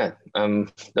yeah,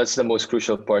 that's the most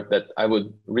crucial part, that I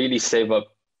would really save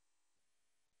up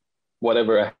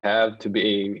whatever I have to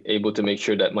be able to make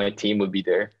sure that my team would be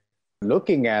there.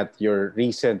 Looking at your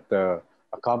recent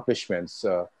accomplishments,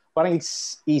 parang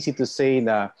it's easy to say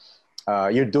na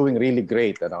you're doing really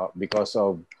great, because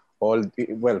of all.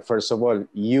 Well, first of all,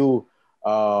 you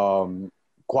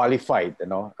qualified,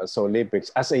 so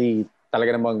Olympics as a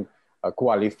talaga namang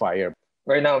qualifier.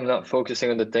 Right now, I'm not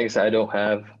focusing on the things that I don't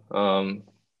have.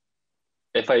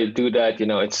 If I do that,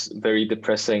 it's very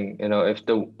depressing.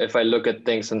 If I look at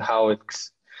things and how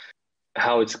it's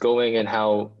going and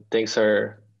how things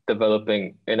are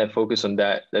developing, and I focus on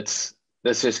that, that's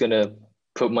just gonna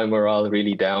put my morale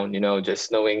really down.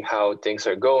 Just knowing how things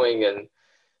are going, and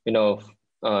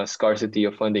scarcity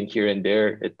of funding here and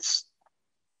there. It's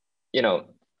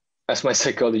as my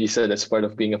psychology said, that's part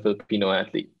of being a Filipino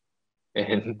athlete,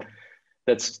 and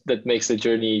that makes the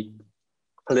journey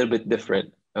a little bit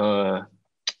different.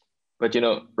 But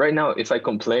right now, if I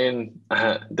complain,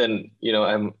 then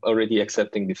I'm already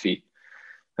accepting defeat.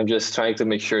 I'm just trying to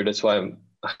make sure. That's why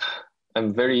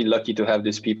I'm very lucky to have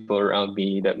these people around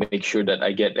me that make sure that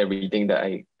I get everything that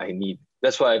I need.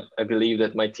 That's why I believe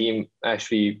that my team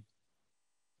actually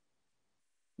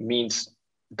means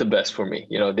the best for me.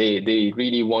 You know, they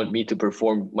really want me to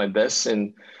perform my best,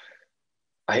 and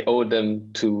I owe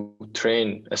them to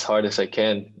train as hard as I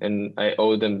can, and I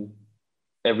owe them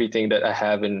everything that I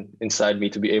have inside me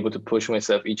to be able to push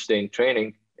myself each day in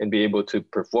training and be able to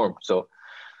perform. So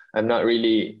I'm not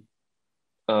really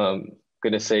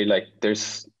gonna say like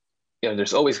there's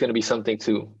always gonna be something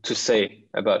to say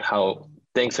about how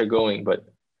things are going, but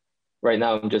right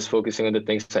now I'm just focusing on the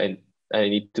things I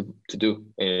need to do,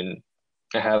 and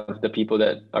I have the people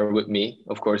that are with me.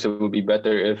 Of course, it would be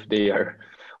better if they are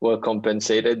well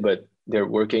compensated, but they're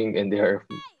working and they are,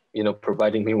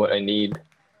 providing me what I need,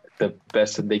 the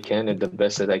best that they can, and the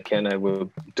best that I can. I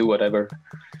will do whatever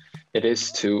it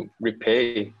is to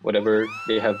repay whatever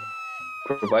they have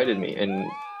provided me. And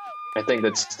I think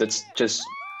that's just,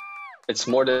 it's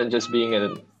more than just being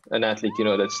an athlete.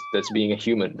 That's being a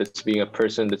human. That's being a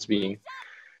person. That's being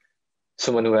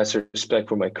someone who has respect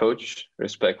for my coach,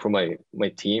 respect for my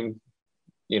team.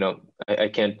 I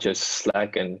can't just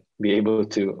slack and be able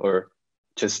to, or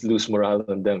just lose morale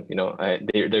on them.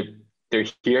 They're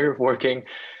here working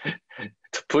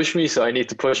to push me, so I need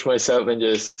to push myself and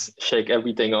just shake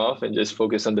everything off and just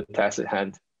focus on the task at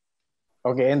hand.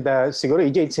 Okay, and siguro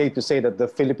EJ, it's safe to say that the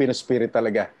Filipino spirit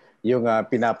talaga yung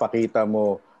pinapakita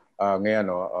mo ngayon,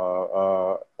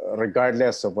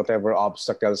 regardless of whatever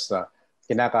obstacles na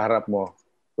kinakaharap mo.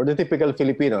 For the typical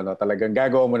Filipino, talagang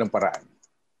gagawa mo ng paraan.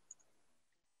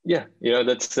 Yeah,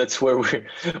 that's where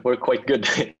we're quite good.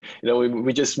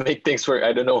 We just make things work.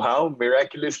 I don't know how,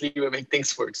 miraculously we make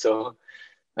things work. So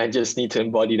I just need to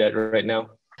embody that right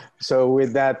now. So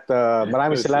with that,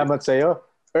 maraming salamat sa iyo,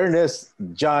 Ernest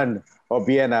John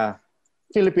Obiena,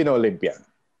 Filipino Olympian.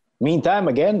 Meantime,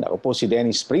 again, ako po si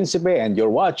Dennis Principe and you're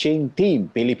watching Team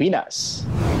Pilipinas.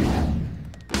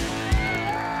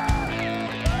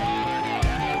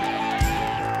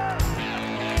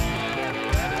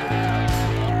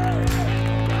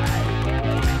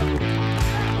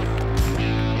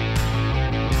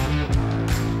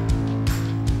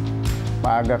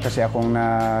 Maaga kasi akong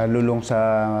nalulong sa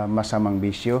masamang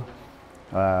bisyo.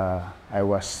 I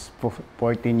was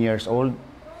 14 years old.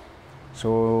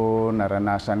 So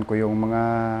naranasan ko yung mga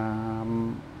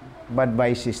bad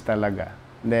vices talaga.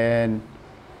 Then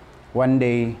one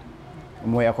day,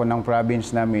 umuwi ako ng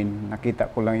province namin.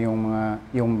 Nakita ko lang yung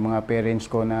mga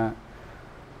parents ko na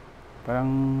parang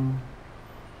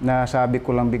nasabi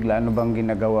ko lang bigla, ano bang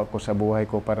ginagawa ko sa buhay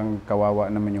ko? Parang kawawa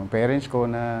naman yung parents ko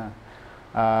na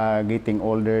getting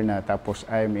older na, tapos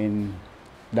I'm in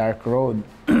dark road.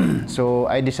 So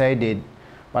I decided,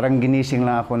 parang ginising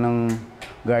lang ako ng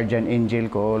guardian angel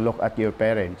ko, look at your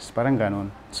parents, parang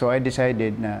ganon. So I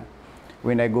decided na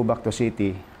when I go back to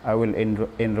city, I will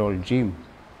enroll gym.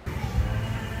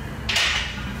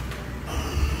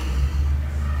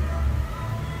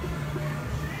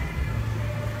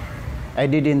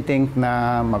 I didn't think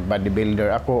na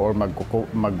mag-bodybuilder ako or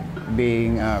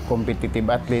being competitive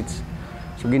athletes.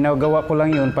 So ginagawa ko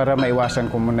lang yun para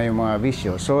maiwasan ko muna yung mga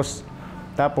bisyo. So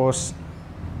tapos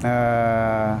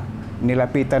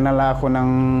nilapitan na lang ako ng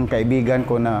kaibigan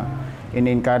ko na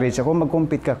in-encourage ako,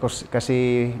 mag-compete ka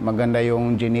kasi maganda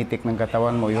yung genetic ng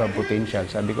katawan mo, you have potential.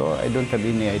 Sabi ko, I don't have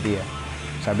any idea.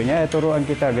 Sabi niya, turuan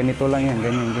kita, ganito lang yan,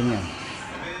 ganyan.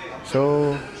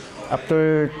 So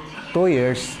after 2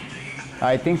 years,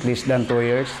 I think less than 2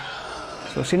 years,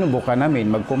 so sinubukan namin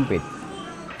mag-compete.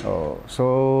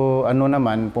 So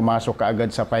naman, pumasok ka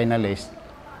agad sa finalist.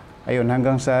 Ayun,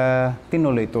 hanggang sa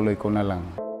tinuloy-tuloy ko na lang.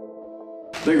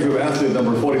 Thank you, athlete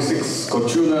number 46,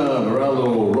 Cortuna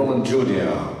Roman Jr.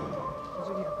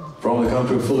 from the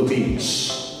country of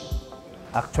Philippines.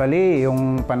 Actually,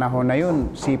 yung panahon na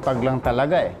yun, sipag lang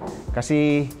talaga eh.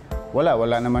 Kasi wala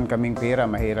naman kaming pera,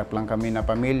 mahirap lang kami na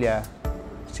pamilya.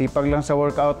 Sipag lang sa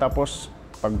workout, tapos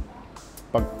pag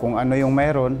kung ano yung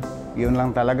mayroon, yun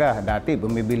lang talaga. Dati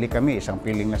bumibili kami isang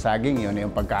piling na saging, yun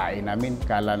yung pagkain namin.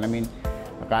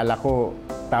 Akala ko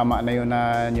tama na yun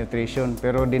na nutrition,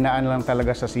 pero dinaan lang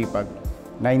talaga sa sipag.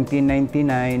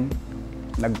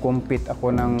 1999, nag-compete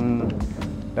ako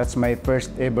that's my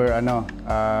first ever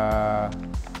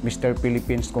Mr.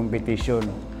 Philippines competition.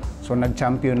 So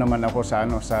nag-champion naman ako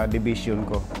sa division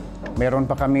ko. Meron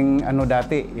pa kaming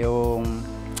dati, yung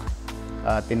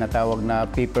tinatawag na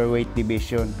paperweight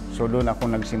division. So doon ako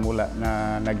nagsimula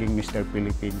na naging Mr.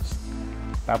 Philippines.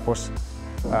 Tapos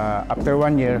after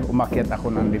 1 year, umakyat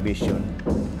ako ng division.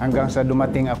 Hanggang sa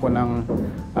dumating ako ng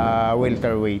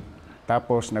welterweight.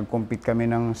 Tapos nag-compete kami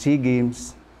ng SEA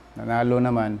Games. nanalo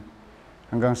naman.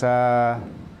 Hanggang sa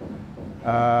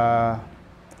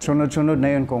sunod-sunod na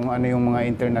yun kung ano yung mga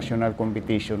international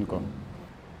competition ko.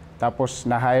 Tapos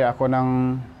na-hire ako ng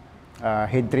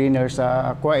head trainer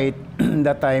sa Kuwait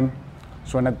that time.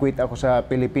 So nag-quit ako sa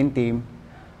Philippine team.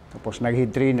 Tapos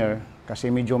nag-head trainer kasi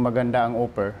medyo maganda ang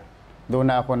offer. Doon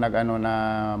na ako na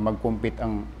mag-compete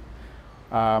ang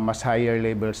mas higher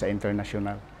level sa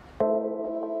international.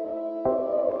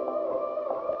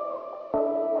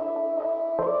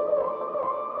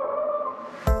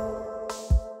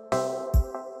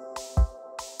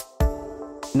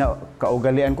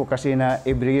 Kaugalian ko kasi na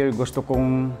every year gusto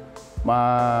kong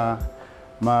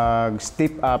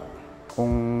mag-step up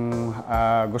kung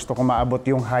gusto ko maabot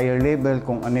yung higher level,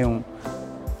 kung ano yung...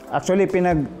 Actually,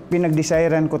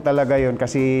 pinag-desirean ko talaga yon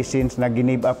kasi since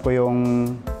nag-give up ko yung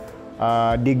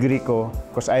degree ko,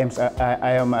 because I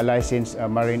am a licensed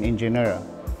marine engineer.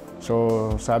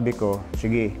 So sabi ko,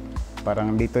 sige,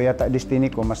 parang dito yata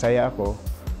destiny ko, masaya ako.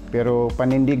 Pero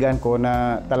panindigan ko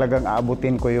na talagang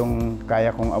aabutin ko yung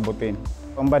kaya kong abutin.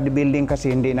 Ang bodybuilding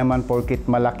kasi hindi naman porkit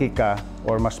malaki ka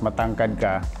or mas matangkad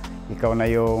ka, ikaw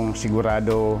na yung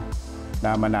sigurado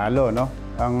na manalo, no?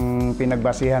 Ang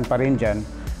pinagbasihan pa rin dyan,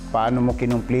 paano mo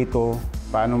kinumplito,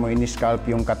 paano mo in-scalp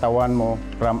yung katawan mo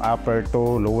from upper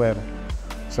to lower.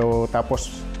 So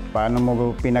tapos, paano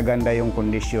mo pinaganda yung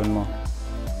kondisyon mo.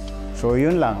 So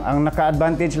yun lang. Ang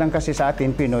naka-advantage lang kasi sa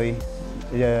atin, Pinoy,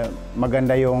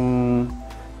 maganda yung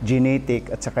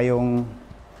genetic at saka yung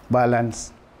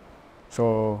balance.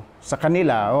 So sa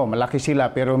kanila, malaki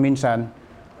sila pero minsan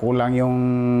kulang yung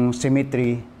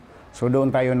symmetry. So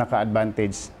doon tayo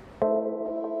naka-advantage.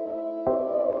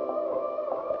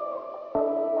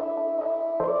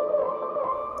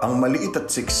 Ang maliit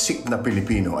at siksik na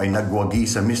Pilipino ay nagwagi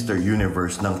sa Mr.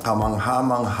 Universe ng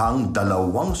kamangha-manghang 2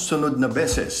 sunod na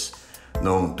beses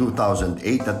noong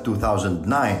 2008 at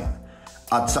 2009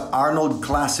 at sa Arnold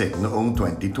Classic noong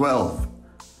 2012.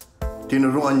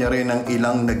 Tinuruan niya rin ang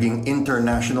ilang naging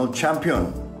international champion.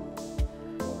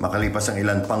 Makalipas ang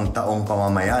ilan pang taong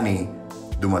pamamayani,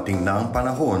 dumating na ang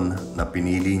panahon na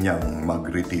pinili niyang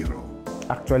magretiro.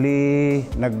 Actually,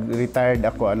 nag-retired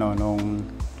ako noong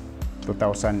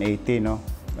 2018, no?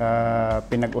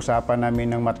 Pinag-usapan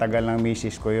namin ng matagal ng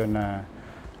misis ko yun na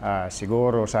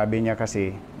siguro, sabi niya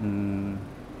kasi,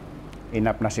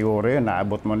 enough na siguro yun,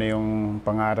 naabot mo na yung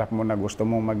pangarap mo na gusto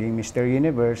mong maging Mr.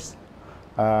 Universe.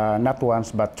 Not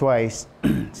once but twice.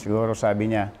 Siguro sabi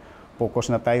niya,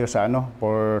 focus na tayo sa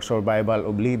for survival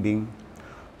of living.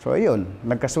 So ayun,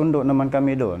 nagkasundo naman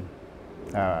kami doon.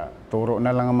 Turo na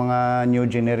lang ang mga new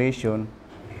generation.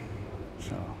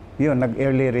 So, yun,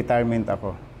 nag-early retirement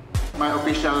ako. My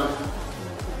official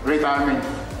retirement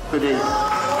today.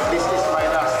 This is my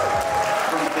last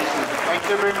competition. Thank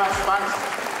you very much, fans.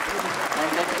 And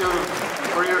thank you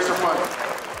for your support.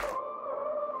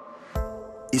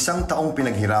 Isang taong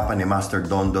pinaghirapan ni Master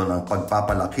Dondon ang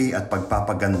pagpapalaki at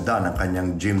pagpapaganda ng kanyang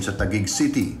gym sa Taguig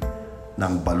City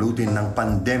nang balutin ng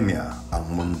pandemya ang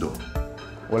mundo.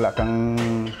 Wala kang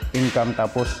income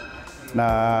tapos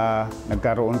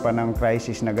nagkaroon pa ng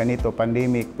crisis na ganito,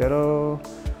 pandemic. Pero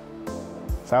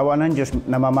sa awa ng Diyos,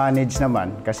 namamanage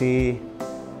naman kasi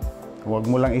huwag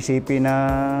mo lang isipin na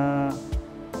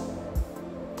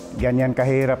ganyan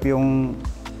kahirap yung,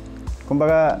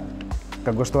 kumbaga,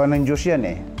 kagustuhan ng Diyos yan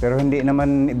eh. Pero hindi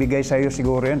naman ibigay sa'yo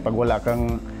siguro yan pag wala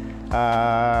kang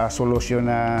solusyon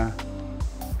na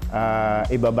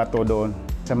ibabato doon.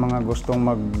 Sa mga gustong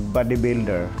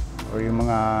mag-bodybuilder o yung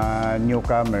mga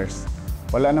newcomers,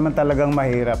 wala naman talagang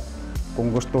mahirap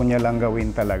kung gusto niya lang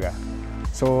gawin talaga.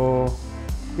 So,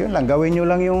 yun lang. Gawin nyo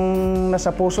lang yung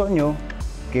nasa puso nyo.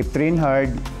 Keep train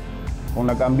hard.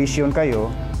 Kung nag-ambisyon kayo,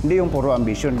 hindi yung puro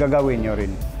ambisyon, gagawin nyo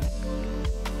rin.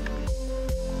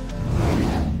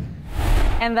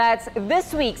 And that's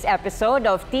this week's episode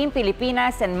of Team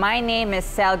Pilipinas, and my name is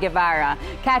Sel Guevara.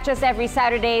 Catch us every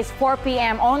Saturdays, 4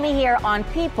 p.m. only here on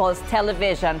People's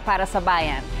Television para sa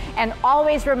Bayan. And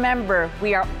always remember,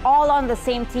 we are all on the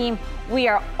same team. We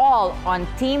are all on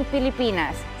Team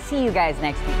Pilipinas. See you guys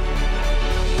next week.